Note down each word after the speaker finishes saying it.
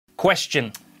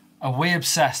Question. Are we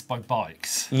obsessed by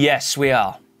bikes? Yes, we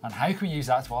are. And how can we use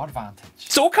that to our advantage?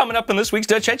 It's all coming up in this week's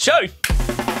Dirt Shed Show.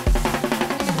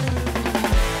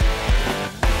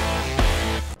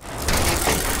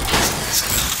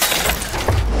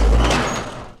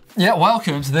 Yeah,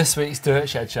 welcome to this week's Dirt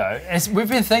Shed Show. We've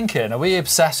been thinking, are we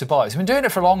obsessed with bikes? We've been doing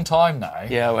it for a long time now.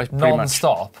 Yeah, pretty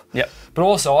non-stop. Yep. But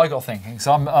also I got thinking,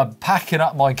 so I'm packing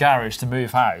up my garage to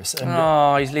move house. And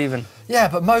oh, he's leaving. Yeah,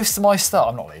 but most of my stuff,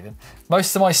 I'm not leaving.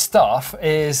 Most of my stuff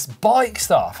is bike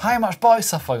stuff. How much bike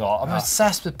stuff I got? I'm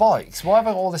obsessed with bikes. Why have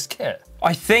I got all this kit?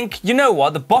 I think, you know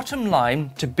what, the bottom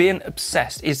line to being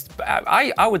obsessed is,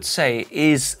 I would say,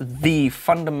 is the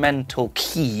fundamental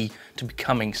key to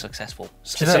becoming successful.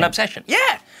 It's an obsession.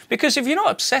 Yeah, because if you're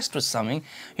not obsessed with something,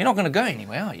 you're not going to go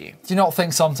anywhere, are you? Do you not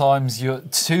think sometimes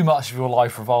too much of your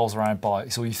life revolves around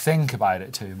bikes, or you think about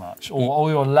it too much, or all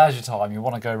your leisure time you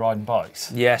want to go riding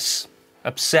bikes? Yes.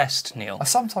 Obsessed, Neil. I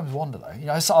sometimes wonder though, you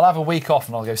know, so I'll have a week off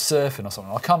and I'll go surfing or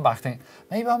something. I'll come back and think,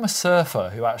 maybe I'm a surfer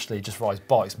who actually just rides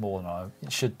bikes more than I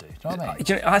should do. Do you know what I mean?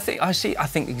 You know, I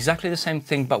think exactly the same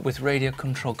thing, but with radio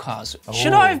control cars. Oh.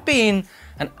 Should I have been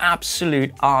an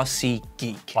absolute RC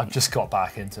geek? I've just got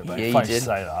back into it, mate. Yeah, Funny to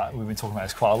say that. We've been talking about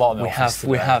this quite a lot in the office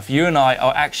today. We have. You and I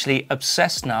are actually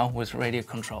obsessed now with radio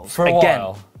controls. For a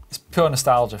while. It's pure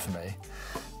nostalgia for me.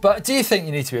 But do you think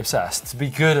you need to be obsessed to be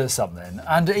good at something?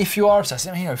 And if you are obsessed,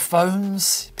 I mean, you know,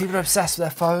 phones, people are obsessed with their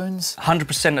phones.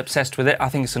 100% obsessed with it. I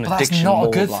think it's an addiction. That's not more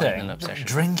a good like thing. An obsession.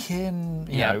 Drinking,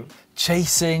 you know,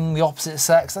 chasing the opposite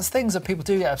sex, that's things that people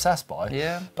do get obsessed by.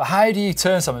 Yeah. But how do you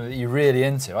turn something that you're really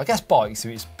into? I guess bikes,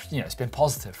 it's been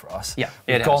positive for us. Yeah,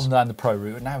 We've gone down the pro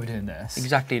route and now we're doing this.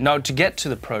 Exactly. No, to get to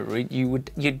the pro route, you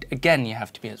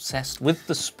have to be obsessed with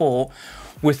the sport,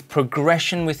 with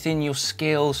progression within your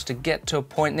skills to get to a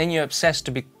point. Then you're obsessed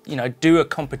to do a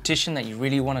competition that you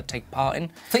really want to take part in.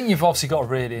 I think you've obviously got to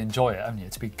really enjoy it, haven't you,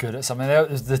 to be good at something.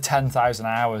 There's the 10,000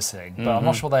 hours thing, but I'm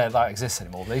not sure that exists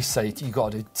anymore. They used to say you've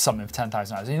got to do something for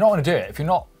 10,000 hours, and you're not going to do it if you're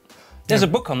not. There's a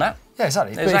book on that. Yeah,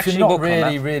 exactly. But if you're not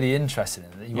really interested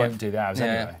in it, you won't do the hours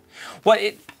anyway.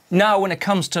 Well, now when it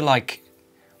comes to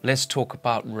let's talk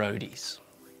about roadies.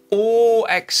 Or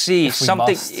XC,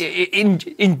 something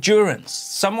endurance.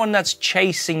 Someone that's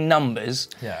chasing numbers.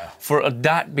 Yeah.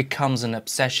 That becomes an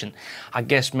obsession. I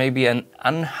guess maybe an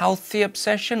unhealthy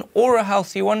obsession or a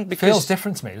healthy one. Because it feels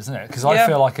different to me, doesn't it? Because I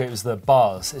feel like it was the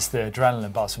buzz. It's the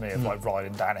adrenaline buzz for me of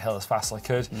riding down a hill as fast as I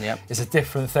could. Yep. It's a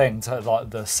different thing to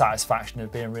the satisfaction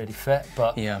of being really fit.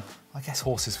 But yeah. I guess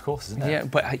horses for courses, isn't it? Yeah,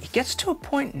 but it gets to a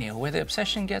point, Neil, where the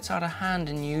obsession gets out of hand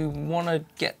and you want to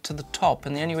get to the top,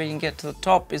 and the only way you can get to the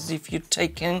top is if you're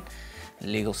taking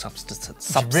illegal substance.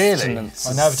 Really? I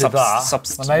never did that.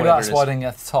 Well, maybe that's why I didn't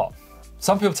get to the top.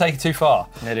 Some people take it too far.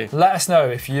 They do. Let us know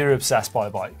if you're obsessed by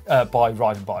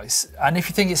riding bikes, and if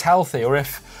you think it's healthy, or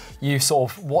if you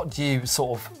what do you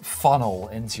funnel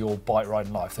into your bike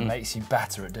riding life that makes you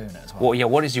better at doing it as well? Well, yeah.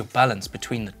 What is your balance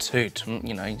between the two?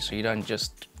 So you don't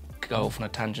just go off on a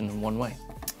tangent in one way.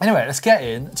 Anyway, let's get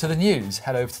into the news.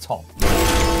 Head over to Tom.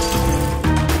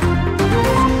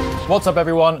 What's up,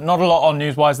 everyone? Not a lot on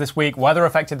news-wise this week. Weather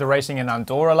affected the racing in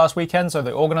Andorra last weekend, so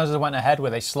the organisers went ahead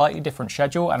with a slightly different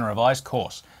schedule and a revised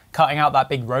course, cutting out that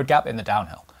big road gap in the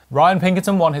downhill. Ryan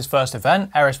Pinkerton won his first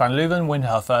event, Eris van Leuven won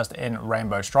her first in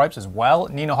Rainbow Stripes as well,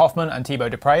 Nina Hoffman and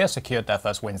Thibaut Depreya secured their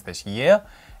first wins this year.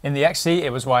 In the XC,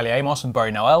 it was Riley Amos and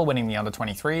Bory Noel winning the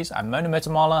under-23s, and Mona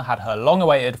Mittermeier had her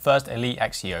long-awaited first Elite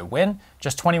XCO win,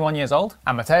 just 21 years old,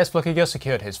 and Matthias Flukiger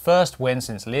secured his first win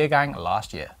since Leergang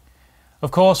last year.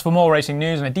 Of course, for more racing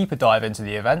news and a deeper dive into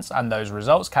the events and those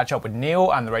results, catch up with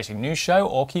Neil and the Racing News Show,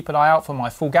 or keep an eye out for my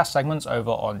full gas segments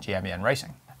over on GMBN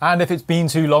Racing. And if it's been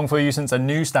too long for you since a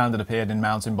new standard appeared in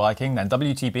mountain biking, then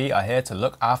WTB are here to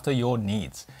look after your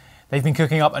needs. They've been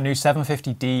cooking up a new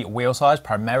 750D wheel size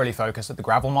primarily focused at the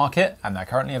gravel market, and they're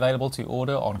currently available to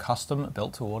order on custom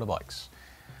built-to-order bikes.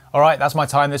 Alright, that's my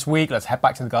time this week. Let's head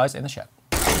back to the guys in the shed.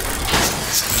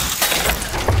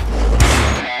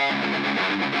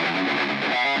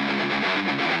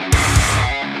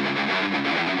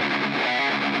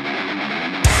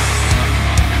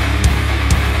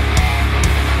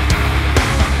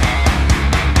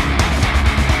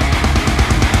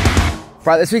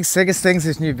 Right, this week's Sickest Thing is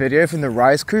this new video from the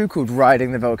Rise crew called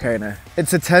Riding the Volcano.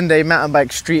 It's a 10-day mountain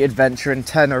bike street adventure in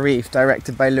Tenerife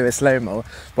directed by Lewis Lomo,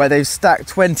 where they've stacked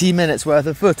 20 minutes worth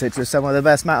of footage with some of the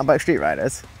best mountain bike street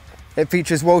riders. It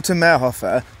features Walter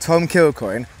Mehrhofer, Tom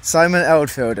Kilcoyne, Simon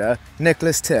Eldfielder,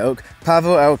 Nicholas Tilk,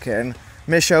 Pavel Elkin,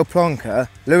 Michel Plonka,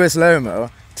 Lewis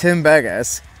Lomo, Tim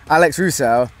Beges, Alex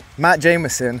Roussel, Matt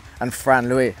Jameson and Fran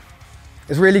Louis.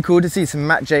 It's really cool to see some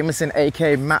Matt Jameson,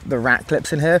 aka Matt the Rat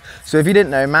clips in here. So if you didn't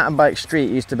know, Mountain Bike Street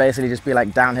used to basically just be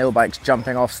like downhill bikes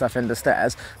jumping off stuff into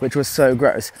stairs, which was so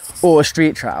gross, or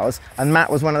street trials. And Matt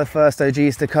was one of the first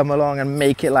OGs to come along and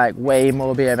make it like way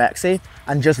more BMXy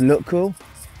and just look cool.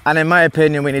 And in my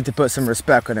opinion, we need to put some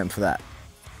respect on him for that.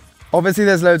 Obviously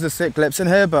there's loads of sick clips in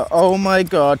here, but oh my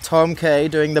God, Tom K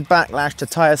doing the backlash to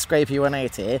Tyre Scrapey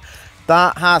 180.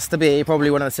 That has to be probably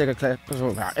one of the sicker clips.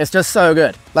 It's just so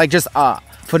good, like just art.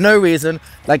 For no reason,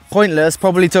 like pointless,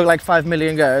 probably took like 5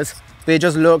 million goes, but it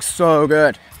just looks so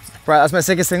good. Right, that's my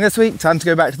sickest thing this week. Time to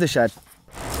go back to the shed.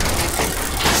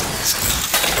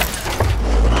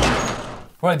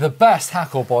 Right, the best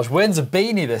hackle Bodge wins a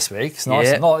beanie this week. It's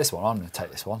nice. Not this one. I'm going to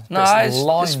take this one. No,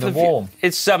 it's warm.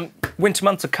 It's winter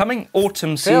months are coming,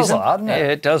 autumn Feels season. like that, doesn't it?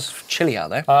 Yeah, it does. Chilly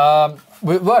out there.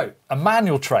 Whoa, a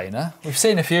manual trainer. We've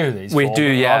seen a few of these. We do,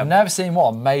 yeah. I've never seen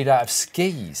one made out of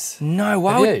skis. No,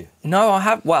 why Have would you? No, I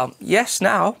have. Well, yes,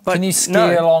 now. But Can you ski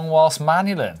no. along whilst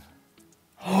manualing?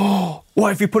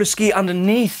 What if you put a ski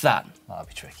underneath that? That'd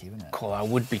be tricky, wouldn't it? Cool, that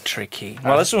would be tricky.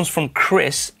 Well, this one's from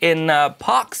Chris in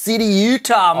Park City,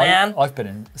 Utah, man. I've been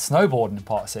in snowboarding in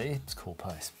Park City. It's a cool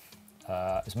place.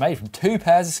 It's made from 2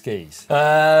 pairs of skis.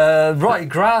 Right,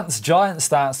 Grant's Giant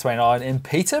Stance 29 in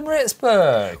Peter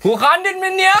Maritzburg. Hoe gaan dit,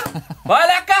 meneer? Wel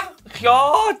lekker?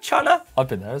 Ja, Chana. I've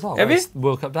been there as well. Have you?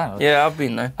 World Cup down. Yeah, I've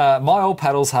been there. My old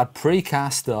pedals had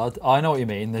pre-cast stud. I know what you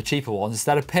mean. The cheaper ones,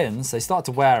 instead of pins, they start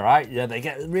to wear out. Yeah, they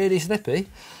get really slippy.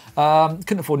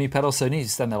 Couldn't afford new pedals, so needed to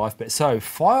extend their life a bit. So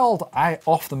filed out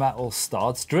off the metal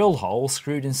studs, drilled holes,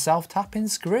 screwed in self-tapping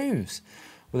screws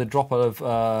with a drop of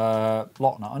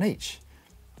lock nut on each.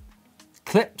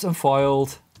 Clipped and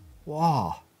foiled.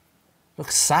 Wow,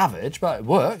 looks savage, but it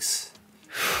works.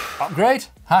 Upgrade,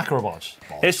 hacker or bodge?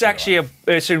 It's actually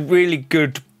it's a really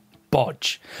good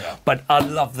bodge, but I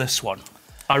love this one.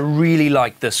 I really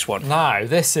like this one. Now,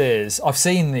 this is, I've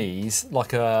seen these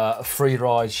like a free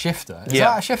ride shifter. Is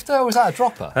Yeah. that a shifter or is that a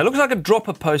dropper? It looks like a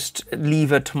dropper post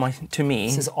lever to me.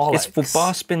 This is It's for Olex.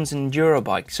 bar spins and enduro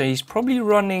bike, so he's probably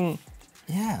running.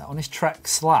 Yeah, on his Trek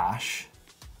Slash.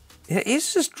 It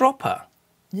is just dropper.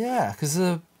 Yeah, because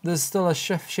there's still a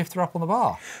shifter up on the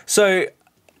bar. So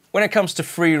when it comes to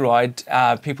free ride,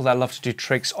 people that love to do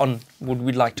tricks on what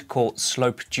we'd like to call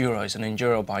slope duros, an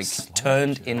enduro bike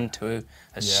turned into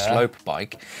a slope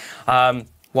bike.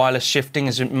 Wireless shifting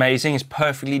is amazing. It's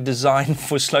perfectly designed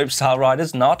for slope style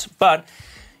riders, but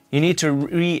you need to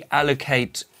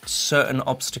reallocate certain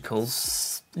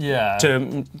obstacles Yeah.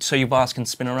 so your bars can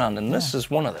spin around, and this is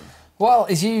one of them. Well,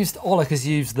 Oleg has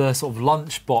used the sort of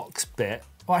lunchbox bit.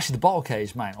 Well, actually, the bottle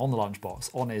cage mount on the lunchbox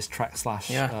on his Trek Slash.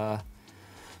 Yeah.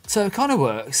 So it kind of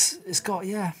works. It's got,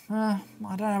 I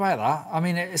don't know about that. I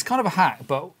mean, it's kind of a hack,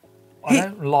 but I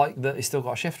don't like that he's still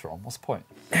got a shifter on. What's the point?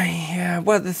 Yeah,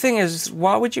 well, the thing is,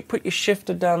 why would you put your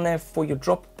shifter down there for your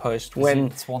drop post when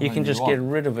it's one you that can you just want. get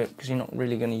rid of it because you're not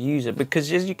really going to use it?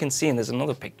 Because as you can see, and there's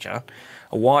another picture,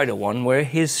 a wider one, where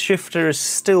his shifter is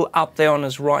still up there on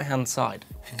his right-hand side.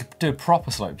 If you could do a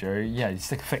proper slope, Jerry, you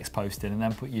stick a fixed post in and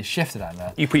then put your shifter down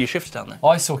there. You put your shifter down there.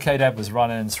 I saw K-Deb was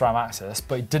running SRAM Access,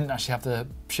 but he didn't actually have the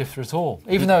shifter at all.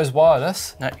 Even though it was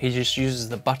wireless, No, he just uses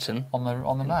the button on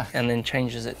the neck. and then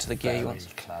changes it to the gear he Very wants.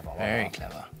 clever. like Very that.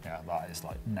 clever. Yeah, that is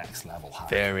like next level hack.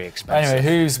 Very expensive.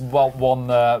 Anyway, who's won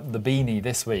the beanie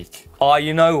this week? Oh,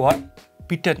 you know what?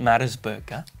 Peter Maritzburg.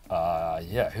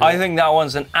 Yeah. Who? I think that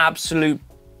one's an absolute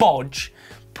bodge,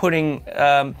 putting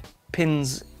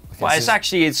pins. Well, it's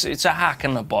actually it's a hack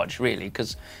and a bodge really,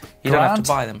 because you don't have to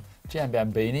buy them.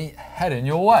 GMBN beanie heading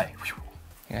your way.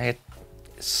 Yeah,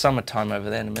 it's summertime over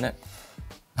there in a minute.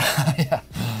 Yeah,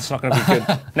 it's not going to be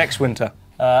good next winter.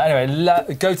 Anyway,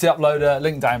 go to the uploader,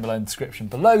 link down below in the description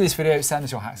below this video. Send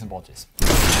us your hacks and bodges.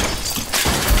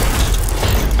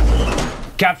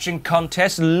 Caption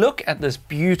Contest. Look at this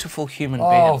beautiful human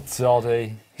being. Oh,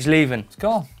 Doddy. He's leaving. It's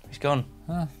gone. He's gone.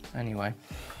 Anyway.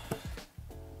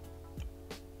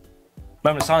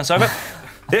 Moment of silence over.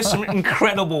 There's some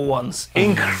incredible ones.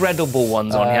 Incredible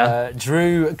ones on here.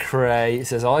 Drew Cray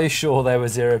says, are you sure they were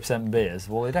 0% beers?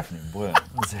 Well, they definitely weren't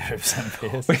 0%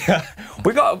 beers.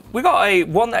 We got a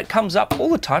one that comes up all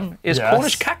the time is Yes.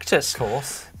 Cornish Cactus. Of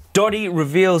course. Doddy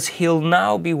reveals he'll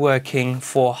now be working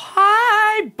for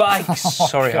High Bikes.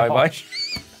 Sorry, High Bikes.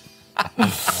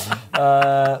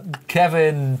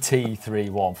 Kevin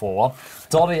T3141.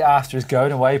 Doddy after his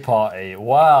going away party.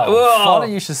 Wow. Whoa.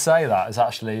 Funny you should say that. It's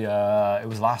actually, it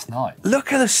was last night.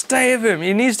 Look at the state of him.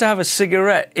 He needs to have a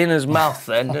cigarette in his mouth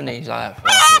then, doesn't he? He's like,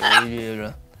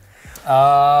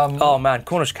 oh man,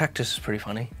 Cornish Cactus is pretty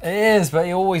funny. It is, but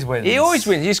he always wins. He always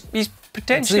wins. He's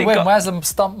potentially Win, got... where's the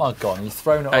stump mug gone? You've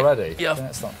thrown it already. Yeah.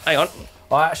 Not... Hang on.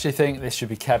 I actually think this should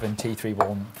be Kevin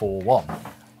T3141. I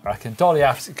reckon. Dolly,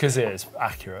 because it is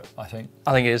accurate, I think.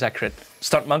 I think it is accurate.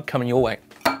 Stunt mug coming your way.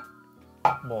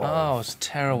 Whoa. Oh, it's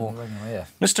terrible. Yeah.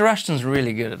 Mr. Ashton's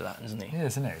really good at that, isn't he? He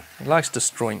is, isn't he? He likes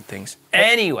destroying things.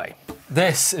 Anyway.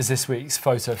 This is this week's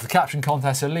photo for the Caption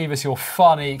Contest, so leave us your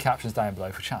funny captions down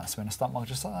below for a chance to win a stunt mug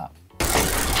just like that.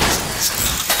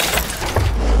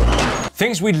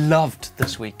 Things we loved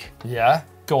this week. Yeah,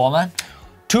 go on then.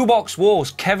 Toolbox Wars,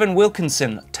 Kevin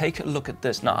Wilkinson. Take a look at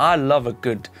this. Now, I love a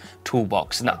good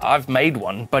toolbox. Now, I've made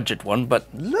one, budget one, but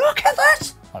look at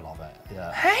this. I love it,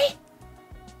 yeah. Hey?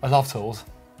 I love tools.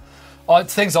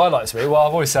 Things I like to be, well,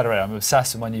 I've always said already, I'm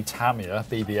obsessed with my new Tamiya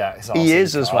BBX. He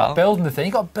is as well. Building the thing,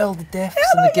 you got to build the diffs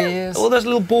and the gears. All those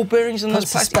little ball bearings and Put those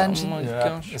suspension. Oh my yeah,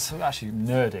 gosh. it's actually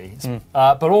nerdy.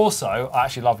 But also, I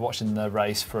actually loved watching the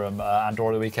race from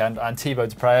Andorra the weekend, and Thibaut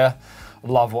Deprayer.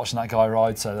 Love watching that guy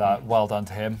ride, so well done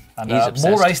to him. And He's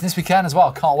more racing this weekend as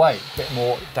well. Can't wait. A bit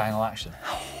more downhill action.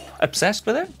 Obsessed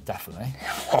with it? Definitely.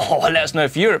 Oh, let us know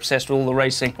if you're obsessed with all the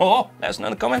racing. Oh, let us know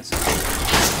in the comments.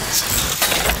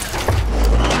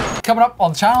 Coming up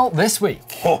on the channel this week.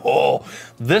 Oh,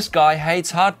 this guy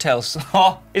hates hardtails.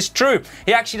 Oh, it's true.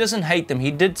 He actually doesn't hate them. He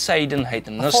did say he didn't hate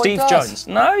them. No, Steve Jones.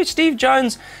 No, Steve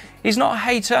Jones, he's not a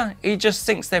hater. He just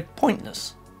thinks they're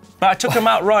pointless. But I took him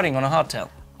out riding on a hardtail.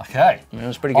 Okay. It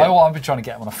was pretty good. I've been trying to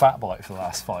get him on a fat bike for the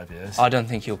last 5 years. I don't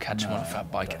think you'll catch him on a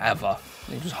fat bike ever.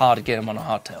 It was hard to get him on a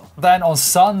hardtail. Then on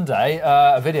Sunday,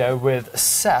 a video with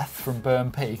Seth from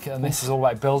Burn Peak, and this is all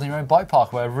about building your own bike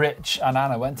park, where Rich and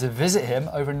Anna went to visit him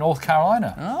over in North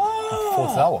Carolina. Oh.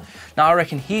 Forth that one. Now I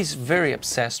reckon he's very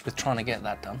obsessed with trying to get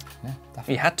that done. Yeah,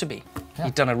 definitely. He had to be. Yeah.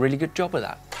 He's done a really good job with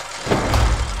that.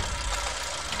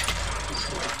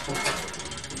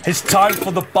 It's time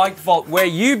for the Bike Vault, where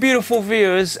you beautiful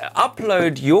viewers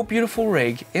upload your beautiful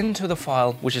rig into the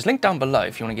file, which is linked down below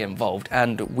if you want to get involved,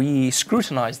 and we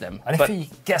scrutinise them. And if he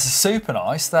gets a super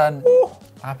nice, then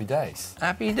happy days.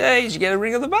 Happy days, you get a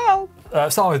ring of the bell.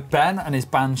 Starting with Ben and his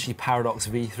Banshee Paradox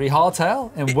V3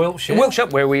 hardtail in Wiltshire. In Wiltshire,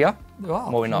 where we are.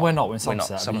 Well, we're not. We're in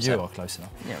Somerset. You are close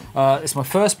enough. Yeah. It's my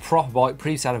first proper bike.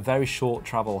 Previously had a very short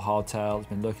travel hardtail. It's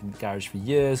been looking in the garage for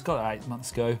years. Got it 8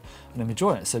 months ago, and I'm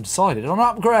enjoying it. So decided on an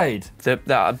upgrade. The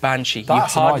Banshee.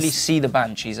 That's you hardly see the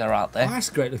Banshees that are out there. That's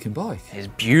a great looking bike. It's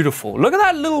beautiful. Look at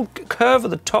that little curve of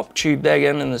the top tube there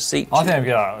again in the seat. I think I'm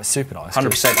gonna get super nice.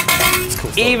 100%. It's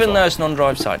cool. Even though it's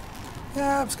non-drive side.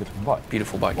 Yeah, it's a good looking bike.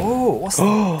 Beautiful bike. Oh, what's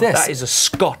this? That is a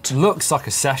Scott. Looks like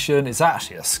a Session. It's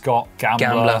actually a Scott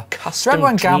Gambler. Custom Remember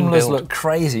when clean Gamblers build. looked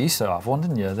crazy? You used to have one,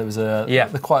 didn't you? There was Yeah.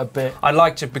 quite a bit. I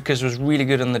liked it because it was really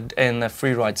good in the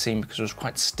free ride scene because it was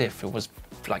quite stiff. It was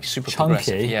like super Chunky.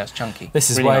 progressive. Yeah, it's chunky. This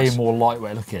is really way nice. more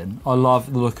lightweight looking. I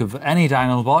love the look of any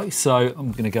downhill bike, so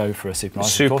I'm going to go for a super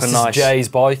nice. Super of course. nice. This is Jay's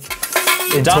bike.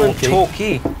 In Done in Torquay.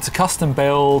 Torquay. It's a custom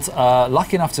build.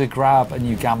 Lucky enough to grab a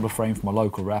new Gambler frame from a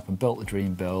local rep and built the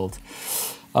dream build.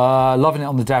 Loving it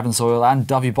on the Devon soil and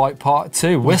W Bike Park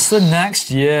too. Whistler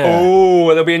next year. Oh,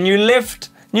 there'll be a new lift.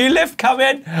 New lift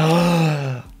coming.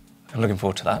 I'm looking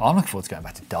forward to that. I'm looking forward to going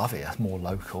back to Dovey. That's more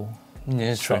local.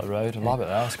 Yeah, it's true. Shot road. I love it.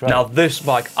 That's great. Now this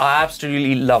bike, I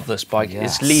absolutely love this bike.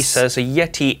 Yes. It's Lisa's, a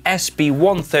Yeti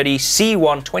SB130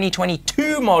 C1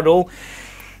 2022 model.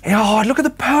 Oh, look at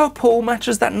the purple,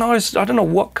 matches that nice, I don't know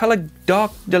what colour,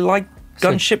 dark, the light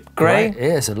gunship grey. It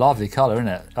is a lovely colour, isn't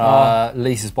it?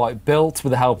 Lisa's bike built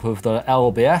with the help of the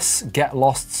LBS, Get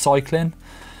Lost Cycling.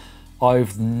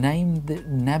 I've named it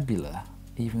Nebula,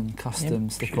 even custom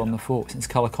sticker on the forks. Its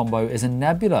colour combo is a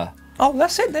Nebula. Oh,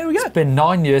 that's it, there we go. It's been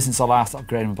 9 years since I last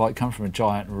upgraded my bike, come from a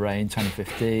giant rain,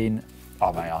 2015.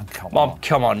 Oh man, come on.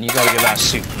 Come on, you got to give that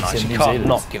super nice. You New can't Zealand.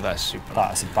 not give that super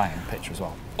nice. That's a banging picture as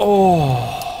well.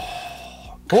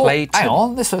 Clayton. Hang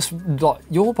on, this looks like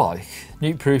your bike.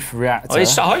 Nuke-proof reactor.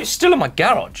 Oh, it's still in my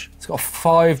garage. It's got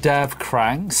 5 dev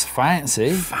cranks,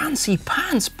 fancy. Fancy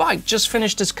pants bike. Just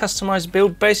finished this customized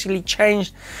build. Basically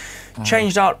changed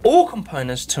out all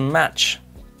components to match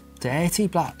Dirty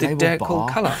black the label dirt bar. cool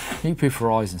colour. Nuke-proof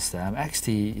horizon stem,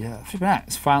 XT, yeah, flipping heck,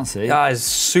 it's fancy. That is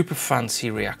super fancy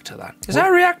reactor, that. Is that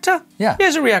a reactor? Yeah. Yeah,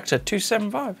 it's a reactor,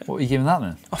 275. What are you giving that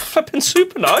then? Oh, flipping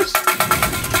super nice.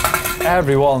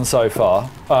 Everyone so far.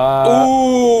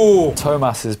 Ooh.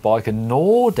 Thomas's bike, a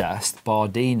Nordest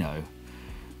Bardino.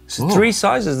 So 3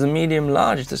 sizes, the medium,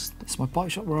 large. This It's my bike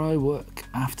shop where I work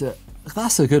after.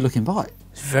 That's a good looking bike.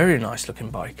 is a very nice looking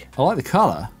bike. I like the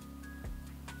colour.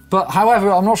 But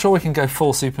however, I'm not sure we can go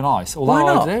full super nice. Although Why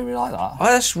not? I do really like that. Oh,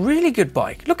 that's a really good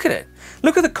bike. Look at it.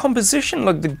 Look at the composition,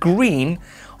 like the green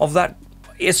of that.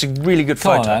 It's a really good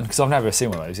Come on photo. then, because I've never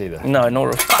seen one of those either. No, nor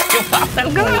a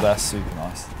Oh, they're super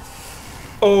nice.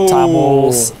 Oh.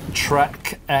 Tamils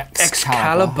Trek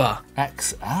Excalibur.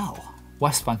 XL.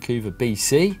 West Vancouver,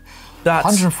 BC. That's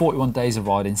 141 days of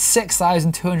riding,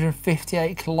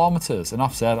 6,258 kilometres.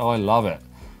 Enough said, I love it.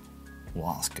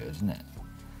 Well, that's good, isn't it?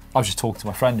 I was just talking to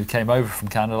my friend who came over from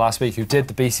Canada last week who did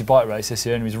the BC bike race this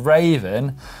year, and he was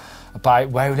raving about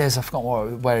where he lives. I forgot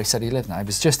where he said he lived now. It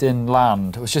was just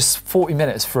inland. It was just 40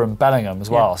 minutes from Bellingham as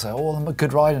well. So all the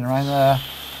good riding around there.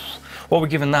 what we're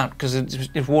giving that because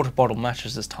if water bottle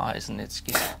matches as tyres, and it's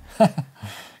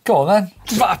Go on then.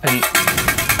 Happy.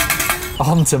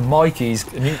 On to Mikey's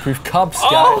nuke-proof Cub Scout.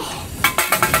 Oh!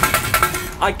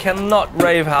 I cannot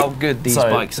rave how good these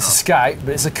bikes it's are. a Scout,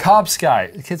 but it's a Cub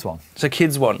Scout, the kids one. It's a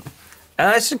kid's one.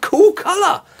 And it's a cool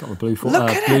colour. Got the blue,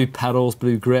 Look at blue it. pedals,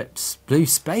 blue grips, blue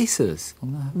spacers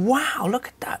on there. Wow, look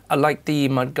at that. I like the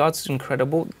mudguards, it's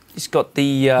incredible. It's got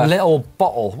the... little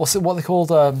bottle. What are they called?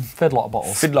 Fidlock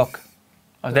bottles. Fidlock.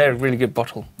 Oh, they're a really good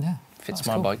bottle. Yeah. Fits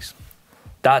my bikes.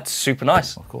 That's super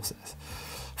nice. Of course it is.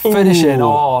 Finishing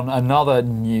on another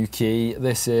new key.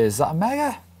 This is that a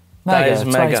Mega? That is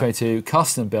Mega. 2022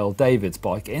 custom build David's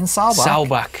bike in Salbach.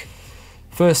 Salbach.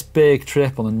 First big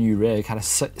trip on the new rig. Had a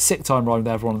sick time riding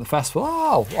with everyone at the festival.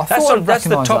 Oh, That's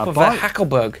the top of a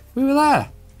Hackleberg. We were there.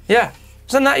 Yeah.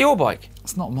 Isn't that your bike?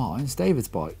 It's not mine. It's David's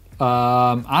bike.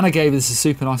 Anna gave this a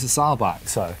super nice at Salbach.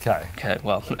 So okay. Okay,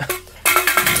 well.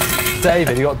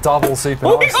 David, you got double super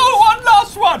Oh, we nice. got one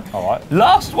last one. All right.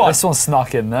 Last one. This one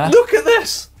snuck in there. Look at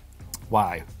this.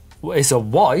 Wow. It's a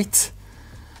white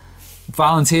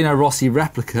Valentino Rossi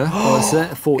replica. What is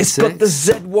it? 46. It's got the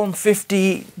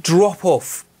Z150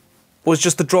 drop-off. Was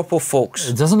just the drop-off, folks.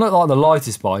 It doesn't look like the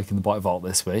lightest bike in the Bike Vault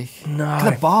this week. No. Look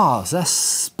at the bars. They're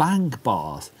spank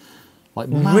bars. Like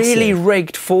massive. Really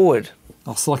rigged forward.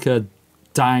 That's like a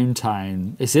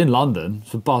downtown. It's in London.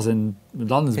 It's a buzz in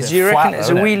London's a bit Do you flat reckon it's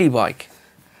a though, isn't it? wheelie bike?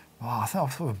 Oh, I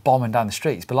thought we were bombing down the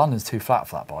streets, but London's too flat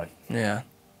for that bike. Yeah.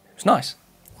 It's nice.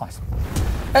 Nice.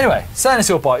 Anyway, send us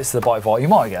your bikes to the Bike Vault. You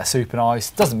might get a super nice.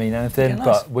 Doesn't mean anything, Yeah,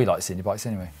 nice. but we like seeing your bikes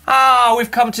anyway. We've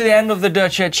come to the end of the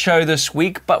Dirt Shed Show this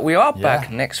week, but we are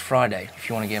back next Friday if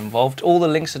you want to get involved. All the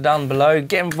links are down below.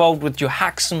 Get involved with your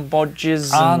hacks and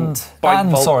bodges and Bike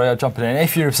Vault. Sorry, I'm jumping in.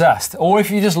 If you're obsessed, or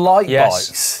if you just like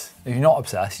bikes, if you're not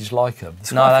obsessed, you just like them.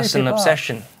 No, that's an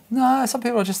obsession. No, some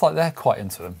people are just like, they're quite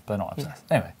into them, but not obsessed.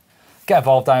 Anyway, get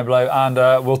involved down below, and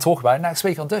we'll talk about it next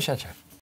week on Dirt Shed Show.